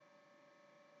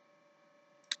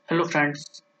Hello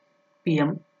friends,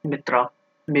 PM Mitra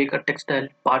mega textile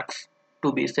parks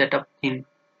to be set up in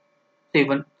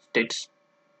 7 states.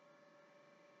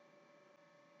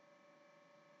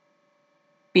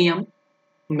 PM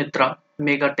Mitra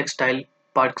mega textile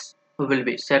parks will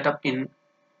be set up in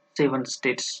 7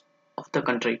 states of the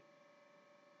country: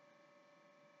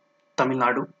 Tamil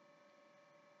Nadu,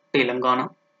 Telangana,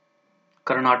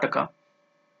 Karnataka,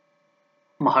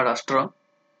 Maharashtra,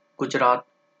 Gujarat,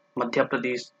 Madhya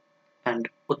Pradesh, and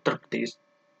Uttar Pradesh.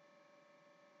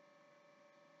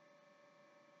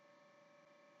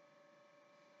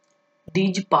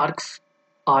 These parks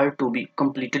are to be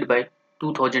completed by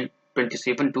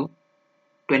 2027 to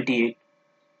 28.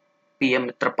 PM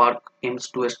Mitra Park aims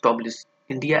to establish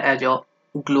India as a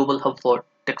global hub for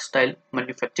textile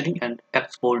manufacturing and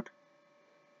export.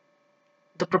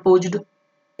 The proposed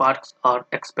parks are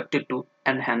expected to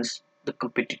enhance the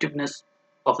competitiveness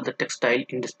of the textile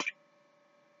industry.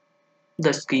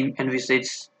 The scheme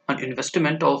envisages an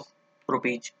investment of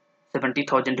rupees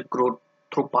 70,000 crore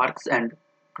through parks and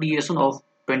creation of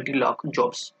 20 lakh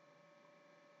jobs.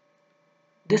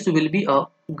 This will be a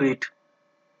great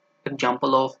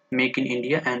example of Make in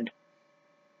India and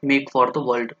Make for the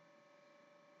World.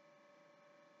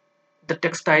 The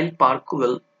textile park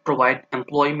will provide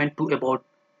employment to about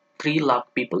 3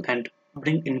 lakh people and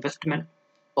bring investment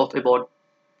of about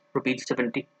rupees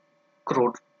 70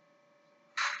 crore.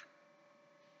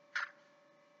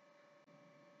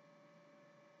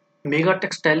 Mega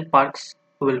textile parks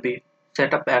will be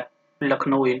set up at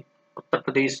Lucknow in Uttar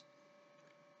Pradesh,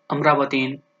 Amravati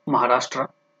in Maharashtra,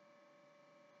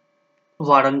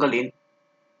 Warangal in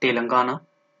Telangana,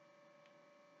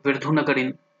 Virdhunagar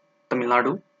in Tamil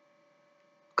Nadu,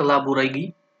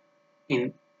 Kalaburagi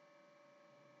in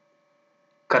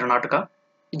Karnataka,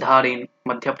 Dhar in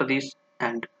Madhya Pradesh,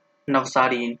 and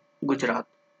Navsari in Gujarat.